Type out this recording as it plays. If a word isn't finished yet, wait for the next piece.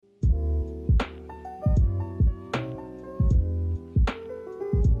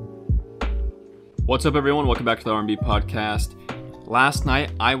What's up, everyone? Welcome back to the R&B podcast. Last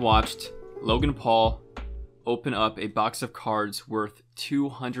night, I watched Logan Paul open up a box of cards worth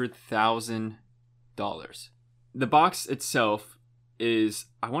 $200,000. The box itself is,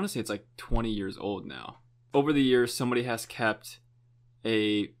 I want to say it's like 20 years old now. Over the years, somebody has kept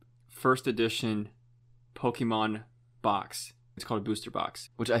a first edition Pokemon box. It's called a booster box,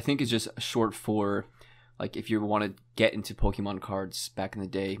 which I think is just short for, like, if you want to get into Pokemon cards back in the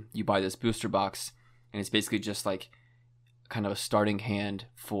day, you buy this booster box, and it's basically just like kind of a starting hand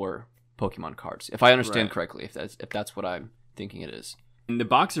for Pokemon cards, if I understand correctly, if that's what I'm thinking it is. And the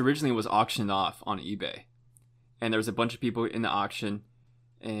box originally was auctioned off on eBay, and there was a bunch of people in the auction,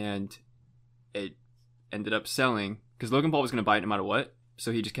 and it ended up selling because Logan Paul was going to buy it no matter what,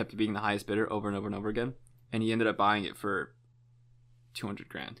 so he just kept being the highest bidder over and over and over again, and he ended up buying it for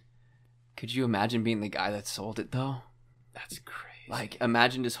 $200,000. Could you imagine being the guy that sold it though? That's crazy. Like,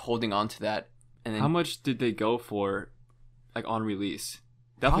 imagine just holding on to that. And then, how much did they go for, like, on release?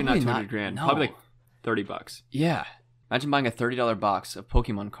 Definitely not $200,000. No. Probably like $30. Yeah. Imagine buying a $30 box of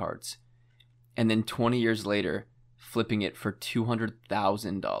Pokemon cards and then 20 years later flipping it for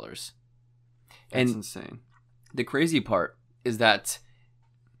 $200,000. That's insane. The crazy part is that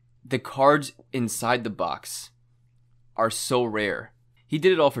the cards inside the box are so rare. He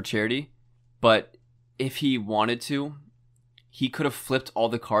did it all for charity, but if he wanted to, he could have flipped all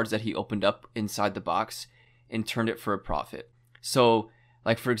the cards that he opened up inside the box and turned it for a profit. So,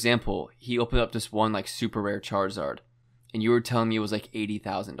 like, for example, he opened up this one, like, super rare Charizard, and you were telling me it was like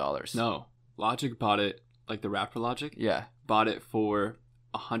 $80,000. No. Logic bought it, like the rapper Logic? Yeah. Bought it for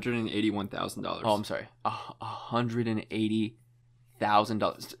 $181,000. Oh, I'm sorry.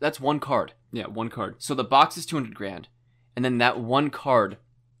 $180,000. That's one card. Yeah, one card. So the box is $200,000, and then that one card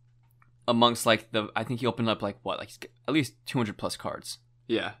amongst, like, I think he opened up, like, what, like, at least 200 plus cards.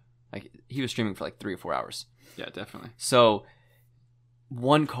 Yeah. Like, he was streaming for like 3 or 4 hours. Yeah, definitely. So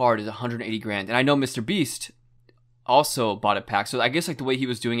one card is $180,000, and I know Mr. Beast also bought a pack. So I guess, like, the way he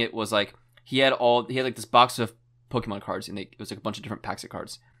was doing it was, like, he had like this box of Pokemon cards, and it was like a bunch of different packs of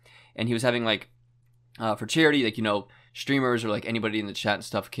cards, and he was having, like, for charity, like, you know, streamers or like anybody in the chat and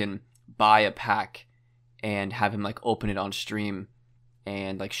stuff can buy a pack and have him, like, open it on stream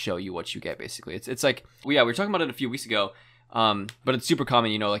and, like, show you what you get, basically. It's like, well, yeah, we were talking about it a few weeks ago, but it's super common,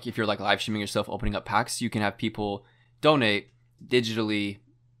 you know, like, if you're, like, live streaming yourself opening up packs, you can have people donate, digitally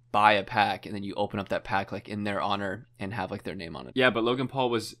buy a pack, and then you open up that pack, like, in their honor and have, like, their name on it. Yeah, but Logan Paul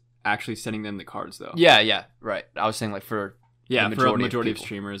was actually sending them the cards, though. Yeah, right. I was saying, like, for the majority of of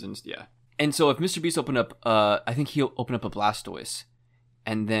streamers, and yeah. And so if Mr. Beast opened up, I think he'll open up a Blastoise,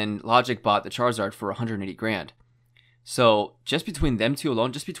 and then Logic bought the Charizard for $180,000. So just between them two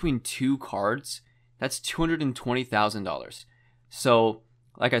alone, just between 2 cards, that's $220,000. So,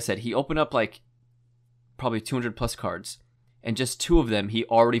 like I said, he opened up, like, probably 200 plus cards, and just 2 of them, he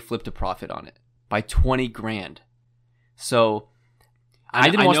already flipped a profit on it by $20,000. So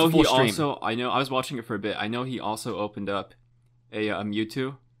I didn't watch the full stream. I was watching it for a bit. I know he also opened up a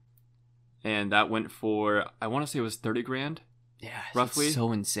Mewtwo, and that went for, I want to say it was $30,000. Yeah, roughly. It's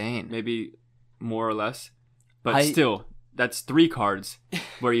so insane. Maybe more or less. But still, that's 3 cards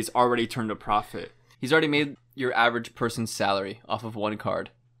where he's already turned a profit. He's already made your average person's salary off of 1 card.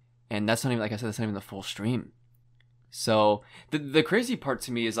 And that's not even, like I said, that's not even the full stream. So the crazy part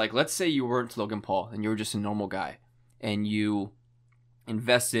to me is, like, let's say you weren't Logan Paul and you were just a normal guy and you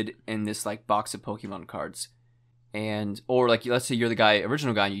invested in this, like, box of Pokemon cards. Or, like, let's say you're the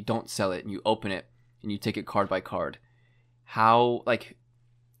original guy, and you don't sell it and you open it and you take it card by card. How, like,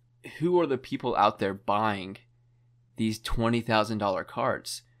 who are the people out there buying these $20,000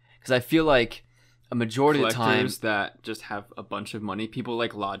 cards? Because I feel like a majority of the time, collectors that just have a bunch of money, people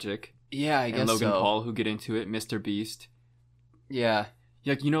like Logic, yeah, I guess Logan so. Paul who get into it, Mr. Beast, yeah,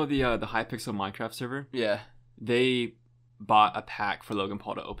 like, you know, the Hypixel Minecraft server, yeah, they bought a pack for Logan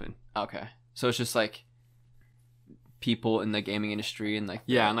Paul to open. Okay, so it's just like people in the gaming industry and, like,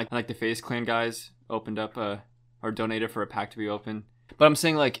 and like the FaZe Clan guys opened up or donated for a pack to be open. But I'm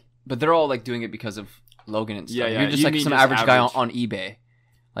saying, like, but they're all, like, doing it because of Logan and stuff. Yeah. You're just, like, some average guy on eBay,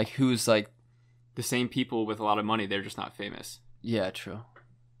 like, who's, like, the same people with a lot of money. They're just not famous. Yeah, true.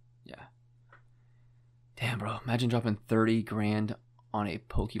 Yeah. Damn, bro. Imagine dropping $30,000 on a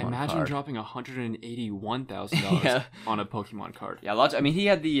Pokemon card. Imagine dropping $181,000 on a Pokemon card. Yeah, Logic. I mean, he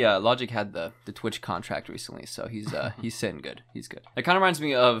had Logic had the Twitch contract recently, so he's sitting good. He's good. It kind of reminds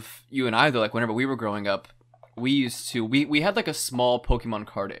me of you and I, though. Like, whenever we were growing up, we had, like, a small Pokemon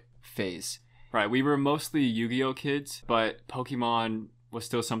card phase. Right. We were mostly Yu-Gi-Oh kids, but Pokemon was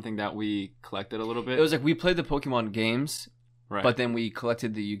still something that we collected a little bit. It was like we played the Pokemon games, Right. But then we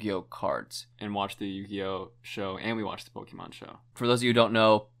collected the Yu-Gi-Oh cards. and watched the Yu-Gi-Oh show, and we watched the Pokemon show. For those of you who don't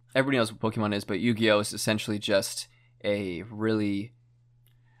know, everybody knows what Pokemon is, but Yu-Gi-Oh is essentially just a really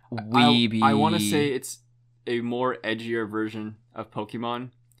weeby. I want to say it's a more edgier version of Pokemon.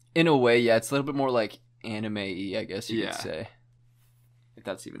 In a way, yeah, it's a little bit more like anime-y, I guess you Yeah. could say. If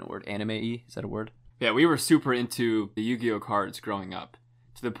that's even a word. Anime-y? Is that a word? Yeah, we were super into the Yu-Gi-Oh cards growing up,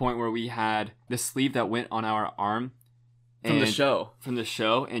 to the point where we had the sleeve that went on our arm From the and- show. From the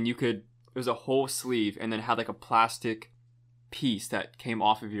show, and you could. It was a whole sleeve, and then had like a plastic piece that came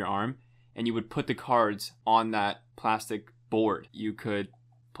off of your arm, and you would put the cards on that plastic board. You could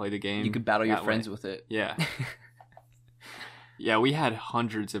play the game. You could battle your that friends way. with it. Yeah. Yeah, we had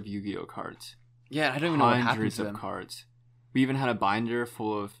hundreds of Yu-Gi-Oh cards. Yeah, I don't even know what happened Hundreds to of them. cards. We even had a binder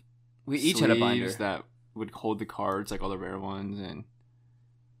full of We each had a binder. sleeves that would hold the cards, like all the rare ones, and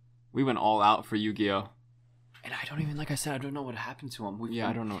we went all out for Yu-Gi-Oh. And I don't even, like I said, I don't know what happened to them. Yeah,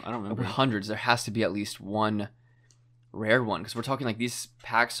 I don't know. I don't remember. With hundreds, there has to be at least one rare one. Because we're talking like these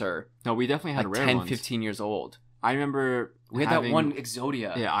packs are No, we definitely had like rare 10, ones. 15 years old. I remember We had having- that one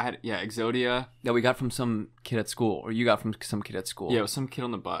Exodia Yeah, I had Exodia. that we got from some kid at school. Or you got from some kid at school. Yeah, it was some kid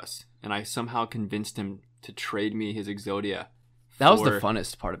on the bus, and I somehow convinced him to trade me his Exodia. That was the for-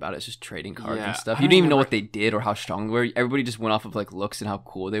 funnest part about it, is just trading cards Yeah, and stuff. I You don't didn't even know remember- what they did or how strong they were. Everybody just went off of like looks and how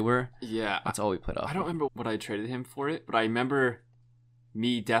cool they were. Yeah, That's all we played off. I don't remember what I traded him for it, but I remember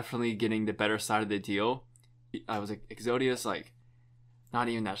me definitely getting the better side of the deal. I was like, Exodia's like not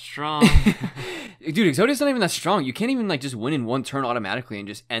even that strong. Dude, Exodia's not even that strong. You can't even like just win in one turn automatically and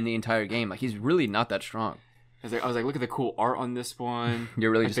just end the entire game. Like he's really not that strong. I was like, look at the cool art on this one.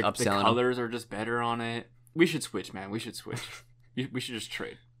 You're really Like, just the upselling. him. colors are just better on it. We should switch, man. We should switch. We should just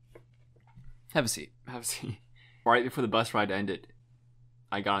trade. Have a seat. Have a seat. Right before the bus ride ended,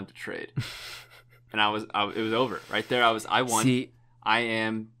 I got into trade, and it was over right there. I won. See, I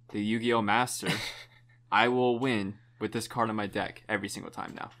am the Yu-Gi-Oh master. I will win with this card on my deck every single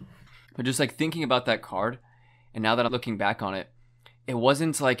time now. but just like thinking about that card, and now that I'm looking back on it, it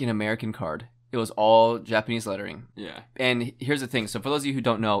wasn't like an American card. It was all Japanese lettering. Yeah. And here's the thing. So for those of you who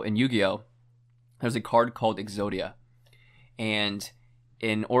don't know, in Yu-Gi-Oh, there's a card called Exodia. And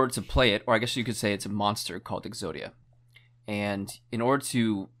in order to play it, or I guess you could say it's a monster called Exodia. And in order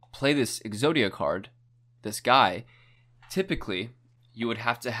to play this Exodia card, this guy, typically you would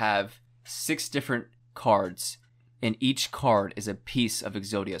have to have 6 different cards, and each card is a piece of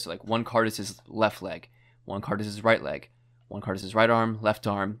Exodia. So like one card is his left leg, one card is his right leg, one card is his right arm, left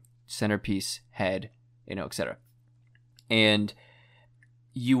arm, centerpiece, head, etc. And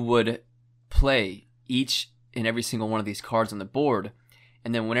you would play each and every single one of these cards on the board,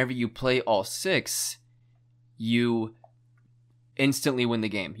 and then whenever you play all 6, you instantly win the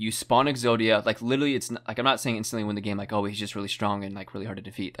game. You spawn Exodia, like literally it's not, like I'm not saying instantly win the game like, oh, he's just really strong and like really hard to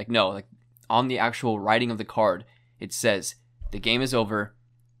defeat. Like no, like on the actual writing of the card, it says the game is over.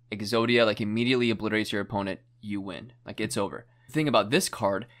 Exodia like immediately obliterates your opponent, you win. Like it's over. The thing about this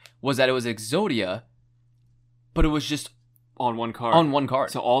card was that it was Exodia, but it was just On one card. on one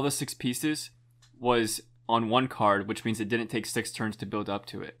card. So all the 6 pieces was on one card, which means it didn't take 6 turns to build up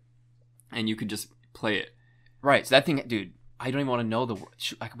to it, and you could just play it. Right. So that thing, dude, I don't even want to know the word.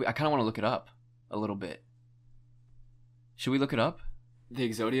 I kind of want to look it up a little bit. Should we look it up? The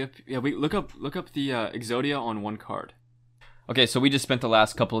Exodia. Yeah, we look up the Exodia on one card. Okay, so we just spent the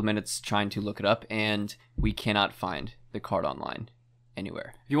last couple of minutes trying to look it up, and we cannot find the card online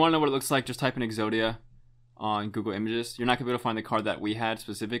anywhere. If you want to know what it looks like, just type in Exodia on Google Images. You're not going to be able to find the card that we had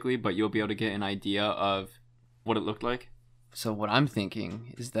specifically, but you'll be able to get an idea of what it looked like. So what I'm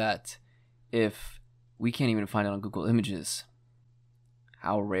thinking is that if we can't even find it on Google Images,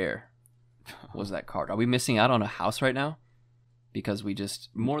 how rare was that card? Are we missing out on a house right now? Because we just...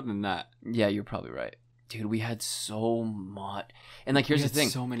 More than that. Yeah, you're probably right. Dude, we had so much. And like, here's We the had thing.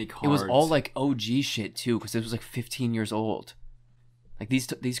 so many cards. It was all like OG shit too, because it was like 15 years old. Like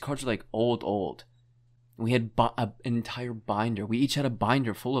these cards are like old. We had an entire binder. We each had a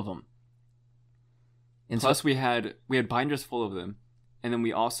binder full of them. And Plus, we had binders full of them, and then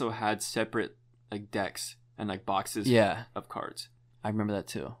we also had separate like decks and like boxes yeah, of cards. I remember that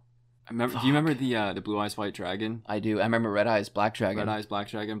too. Do you remember the Blue Eyes White Dragon? I do. I remember Red Eyes Black Dragon. Red Eyes Black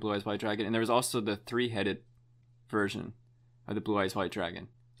Dragon, Blue Eyes White Dragon, and there was also the 3-headed version of the Blue Eyes White Dragon.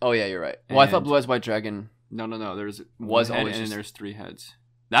 Oh yeah, you're right. Well, I thought And- Blue Eyes White Dragon. No. There's Was one head always and just- then there's 3 heads.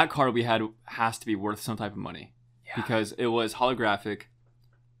 That card we had has to be worth some type of money because it was holographic,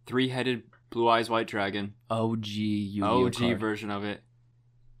 3-headed Blue Eyes White Dragon, OG Yu-Gi-Oh OG card. version of it.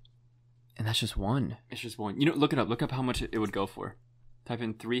 And that's just one. It's just one. Look it up. Look up how much it would go for. Type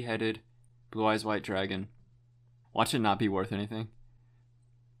in 3-headed Blue Eyes White Dragon. Watch it not be worth anything.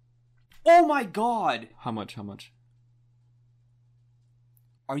 Oh my god! How much? How much?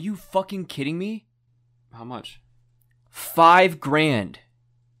 Are you fucking kidding me? How much? $5,000.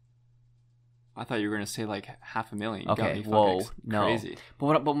 I thought you were gonna say like $500,000. You got Okay, me whoa, fucking no. crazy.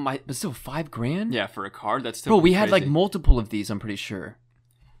 But still $5,000? Yeah, for a card, that's still Bro, we had like crazy. multiple of these, I'm pretty sure.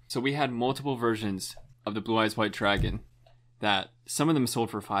 So we had multiple versions of the Blue Eyes White Dragon that some of them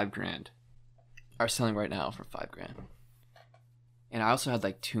sold for $5,000. Are selling right now for $5,000. And I also had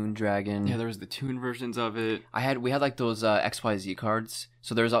like Toon Dragon. Yeah, there was the Toon versions of it. We had like those XYZ cards.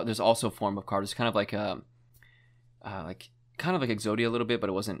 So there's also a form of card. It's kind of like kind of like Exodia a little bit, but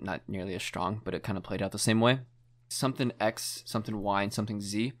it wasn't not nearly as strong, but it kind of played out the same way. Something X, something Y, and something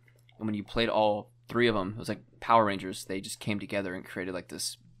Z. And when you played all three of them, it was like Power Rangers. They just came together and created like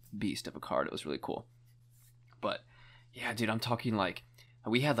this beast of a card. It was really cool. But yeah, dude, I'm talking like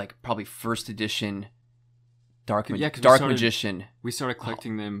we had like probably first edition Dark Magician. We started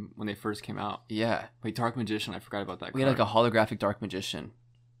collecting them when they first came out. Yeah. Wait, Dark Magician, I forgot about that We had like a holographic Dark Magician.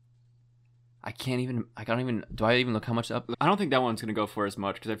 I don't even, do I even look how much up? I don't think that one's going to go for as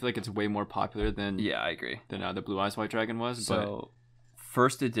much because I feel like it's way more popular than Yeah, I agree. than the Blue Eyes White Dragon was. So,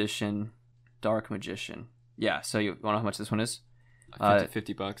 first edition Dark Magician. Yeah, so you want to know how much this one is? But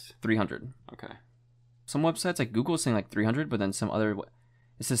 $50. 300. Okay. Some websites like Google is saying like 300, but then some other,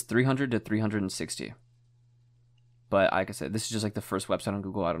 it says 300 to 360. But like I said, this is just like the first website on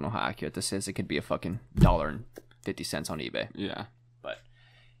Google. I don't know how accurate this is. It could be a fucking $1.50 on eBay. Yeah. But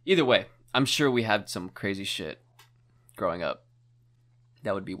either way, I'm sure we had some crazy shit growing up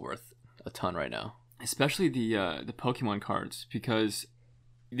that would be worth a ton right now. Especially the Pokemon cards, because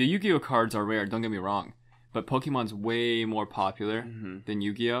the Yu-Gi-Oh cards are rare, don't get me wrong, but Pokemon's way more popular than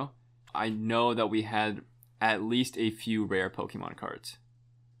Yu-Gi-Oh. I know that we had at least a few rare Pokemon cards.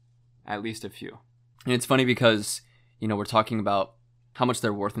 At least a few. And it's funny because, you know, we're talking about how much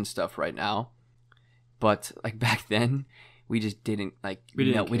they're worth and stuff right now. But like back then, we just didn't we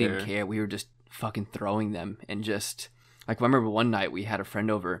didn't care. We were just fucking throwing them and just like I remember one night we had a friend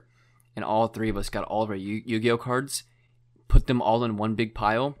over and all three of us got all of our Yu-Gi-Oh cards, put them all in one big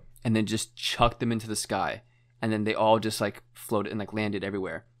pile, and then just chucked them into the sky. And then they all just like floated and like landed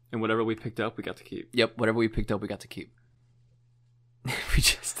everywhere. And whatever we picked up, we got to keep. Yep, whatever we picked up, we got to keep. We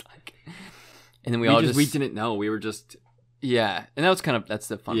just like, and then we didn't know. We were just yeah, and that's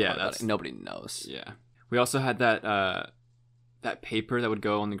the fun part about it. Nobody knows. Yeah, we also had that paper that would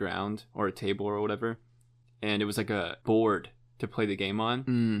go on the ground or a table or whatever, and it was like a board to play the game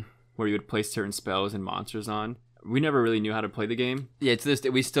on, where you would place certain spells and monsters on. We never really knew how to play the game. Yeah, to this day,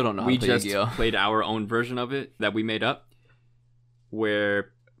 we still don't know how to play Yu-Gi-Oh. We just played our own version of it that we made up,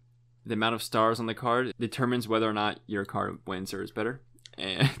 where the amount of stars on the card determines whether or not your card wins or is better.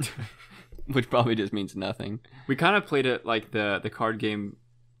 And which probably just means nothing. We kind of played it like the card game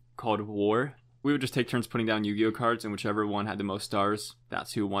called War. We would just take turns putting down Yu-Gi-Oh cards, and whichever one had the most stars,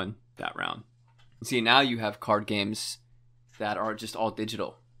 that's who won that round. See, now you have card games that are just all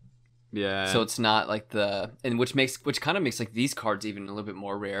digital. Yeah. So it's not like which kind of makes like these cards even a little bit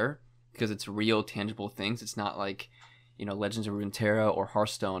more rare because it's real tangible things. It's not like, you know, Legends of Runeterra or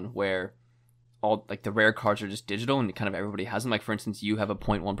Hearthstone where all like the rare cards are just digital and kind of everybody has them. Like for instance, you have a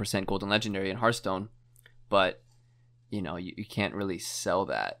 0.1% golden legendary in Hearthstone, but you know, you can't really sell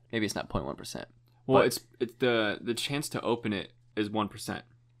that. Maybe it's not 0.1%. Well, it's the chance to open it is 1%.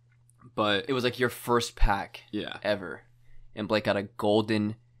 But it was like your first pack ever. And Blake got a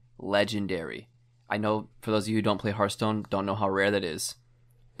golden legendary. I know for those of you who don't play Hearthstone, don't know how rare that is.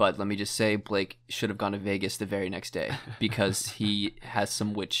 But let me just say, Blake should have gone to Vegas the very next day because he has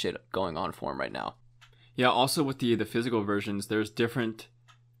some witch shit going on for him right now. Yeah, also with the physical versions, there's different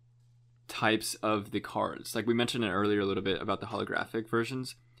types of the cards. Like we mentioned it earlier a little bit about the holographic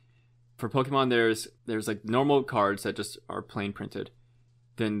versions. For Pokemon, there's like normal cards that just are plain printed.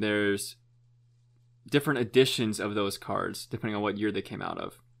 Then there's different editions of those cards depending on what year they came out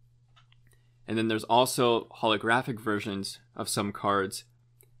of. And then there's also holographic versions of some cards.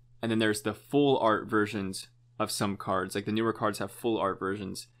 And then there's the full art versions of some cards. Like the newer cards have full art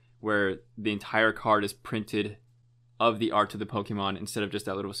versions where the entire card is printed of the art of the Pokemon instead of just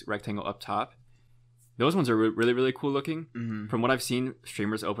that little rectangle up top. Those ones are really, really cool looking. Mm-hmm. From what I've seen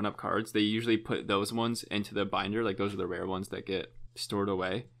streamers open up cards, they usually put those ones into the binder. Like those are the rare ones that get stored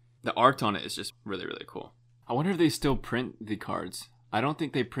away. The art on it is just really, really cool. I wonder if they still print the cards. I don't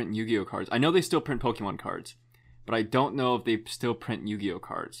think they print Yu-Gi-Oh cards. I know they still print Pokemon cards, but I don't know if they still print Yu-Gi-Oh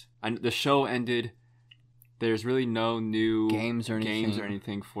cards. The show ended. There's really no new games or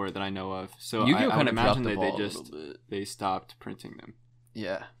anything for it that I know of. So Yu-Gi-Oh I kind would of imagine dropped the that ball a little bit. they stopped printing them.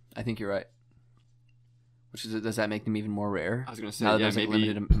 Yeah, I think you're right. Does that make them even more rare? I was gonna say, Now that yeah, there's like maybe.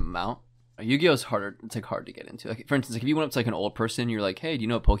 limited amount. Yu-Gi-Oh's harder. It's like hard to get into. Like for instance, like if you went up to like an old person, you're like, hey, do you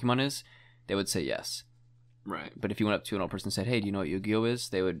know what Pokemon is? They would say yes. Right. But if you went up to an old person and said, hey, do you know what Yu-Gi-Oh is?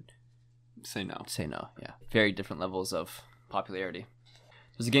 They would Say no. say no. Yeah. Very different levels of popularity.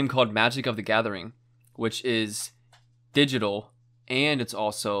 There's a game called Magic of the Gathering, which is digital and it's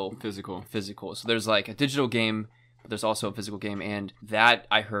also Physical. physical. So there's like a digital game, but there's also a physical game, and that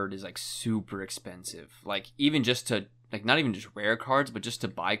I heard is like super expensive. Like even just to like not even just rare cards, but just to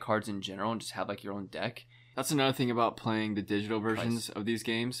buy cards in general and just have like your own deck. That's another thing about playing the digital versions of these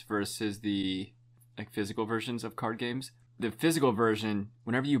games versus the like physical versions of card games. The physical version,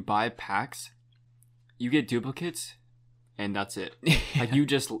 whenever you buy packs, you get duplicates, and that's it. Like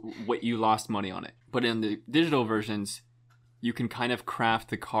you lost money on it. But in the digital versions, you can kind of craft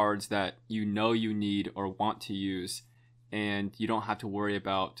the cards that you know you need or want to use, and you don't have to worry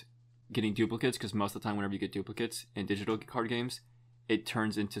about getting duplicates, because most of the time whenever you get duplicates in digital card games, it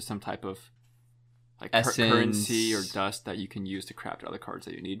turns into some type of like currency or dust that you can use to craft other cards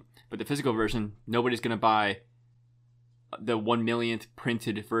that you need. But the physical version, nobody's going to buy the 1 millionth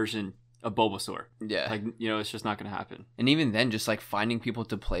printed version of Bulbasaur. Yeah. Like, you know, it's just not going to happen. And even then, just like finding people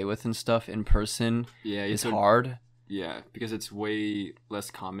to play with and stuff in person Yeah, is hard. Yeah, because it's way less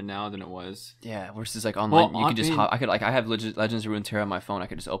common now than it was. Yeah, versus like online, Well, you can just I mean- hop. I have Legends of Runeterra on my phone. I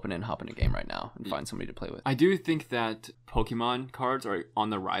could just open it and hop in a game right now and find somebody to play with. I do think that Pokemon cards are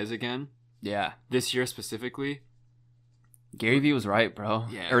on the rise again. Yeah, This year specifically. Gary Vee was right, bro.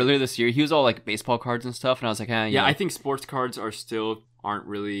 Yeah. Earlier this year, he was all like baseball cards and stuff, and I was like, Yeah, I think sports cards aren't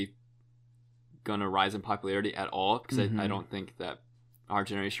really gonna rise in popularity at all, because I Mhm. don't think that our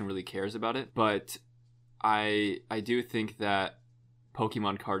generation really cares about it. But I do think that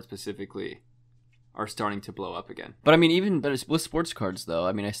Pokemon cards specifically are starting to blow up again. But I mean, but with sports cards though,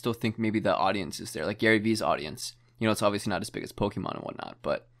 I mean, I still think maybe the audience is there, like Gary Vee's audience. You know, it's obviously not as big as Pokemon and whatnot,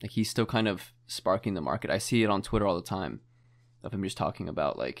 but like he's still kind of sparking the market. I see it on Twitter all the time of him just talking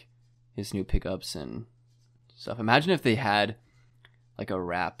about like his new pickups and stuff. Imagine if they had like a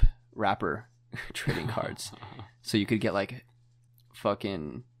rapper trading cards, so you could get like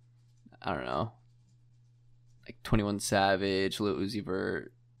fucking, I don't know, like 21 Savage, Lil Uzi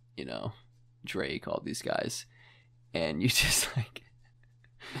Vert, you know, Drake, all these guys, and you just like,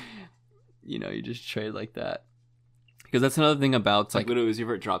 you know, you just trade like that. Because that's another thing about It's like Lil Uzi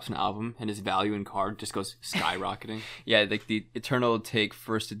Vert drops an album and his value in card just goes skyrocketing. yeah, like the Eternal Take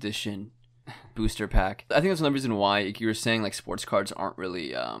first edition booster pack. I think that's another reason why, like you were saying, like sports cards aren't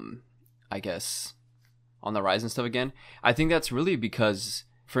really, I guess, on the rise and stuff again. I think that's really because,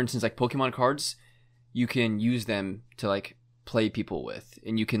 for instance, like Pokemon cards, you can use them to like play people with,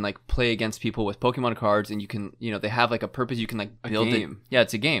 and you can like play against people with Pokemon cards, and you can, you know, they have like a purpose. You can like build A game. Yeah,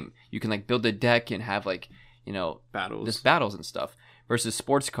 it's a game. You can like build a deck and have like, you know, Battles. just battles and stuff. Versus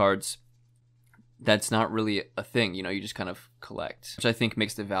sports cards, that's not really a thing. You know, you just kind of collect, which I think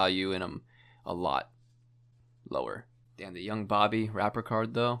makes the value in them a lot lower. Damn, the Young Bobby rapper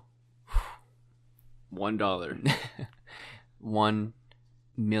card though, $1. $1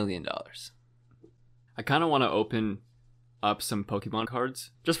 million. I kind of want to open up some Pokemon cards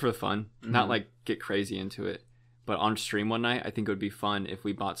just for fun, not Mhm. like get crazy into it. But on stream one night, I think it would be fun if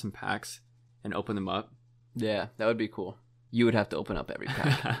we bought some packs and opened them up. Yeah, that would be cool. You would have to open up every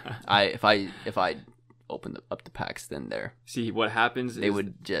pack. If I opened up the packs, then See, what happens they is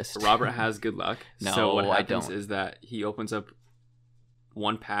would just Robert has good luck. No, so what I happens don't. is that he opens up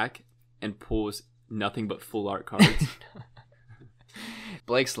one pack and pulls nothing but full art cards.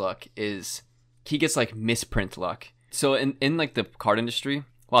 Blake's luck is he gets like misprint luck. So in like the card industry,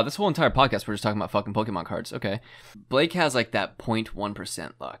 wow, this whole entire podcast we're just talking about fucking Pokemon cards. Okay, Blake has like that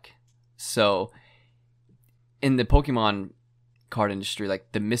 0.1% luck. So in the Pokemon card industry,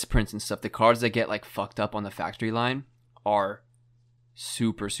 like the misprints and stuff, the cards that get like fucked up on the factory line are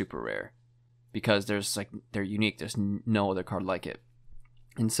super rare because there's like they're unique. There's no other card like it.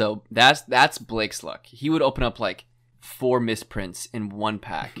 And so that's Blake's luck. He would open up like 4 misprints in one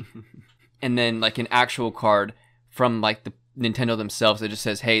pack. And then like an actual card from like the Nintendo themselves that just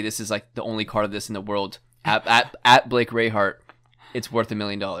says, "Hey, this is like the only card of this in the world." At Blake Rayhart, it's worth $1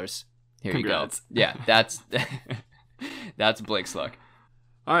 million. Here Congrats. you go. Yeah, that's Blake's luck.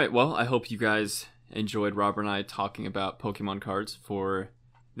 All right, well, I hope you guys enjoyed Robert and I talking about Pokemon cards for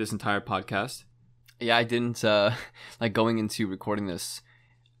this entire podcast. Yeah, I didn't like going into recording this.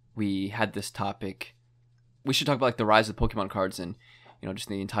 We had this topic. We should talk about like the rise of Pokemon cards and, you know, just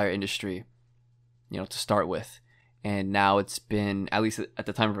the entire industry, you know, to start with. And now it's been, at least at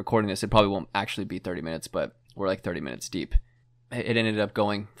the time of recording this, it probably won't actually be 30 minutes, but we're like 30 minutes deep. It ended up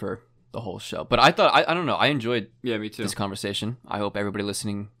going for the whole show. But I thought I don't know. I enjoyed Yeah, me too. this conversation. I hope everybody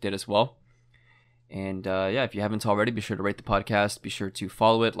listening did as well. And yeah, if you haven't already, be sure to rate the podcast. Be sure to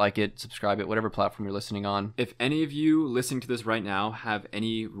follow it, like it, subscribe it, whatever platform you're listening on. If any of you listening to this right now have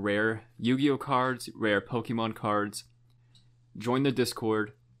any rare Yu-Gi-Oh cards, rare Pokemon cards, join the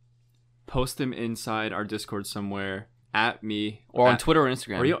Discord. Post them inside our Discord somewhere at me. Or on Twitter or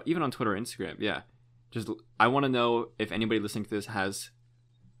Instagram. Or even on Twitter or Instagram, yeah. I want to know if anybody listening to this has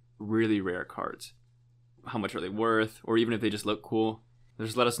really rare cards. How much are they worth? Or even if they just look cool.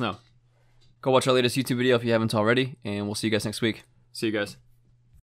 Just let us know. Go watch our latest YouTube video if you haven't already, and we'll see you guys next week. See you guys.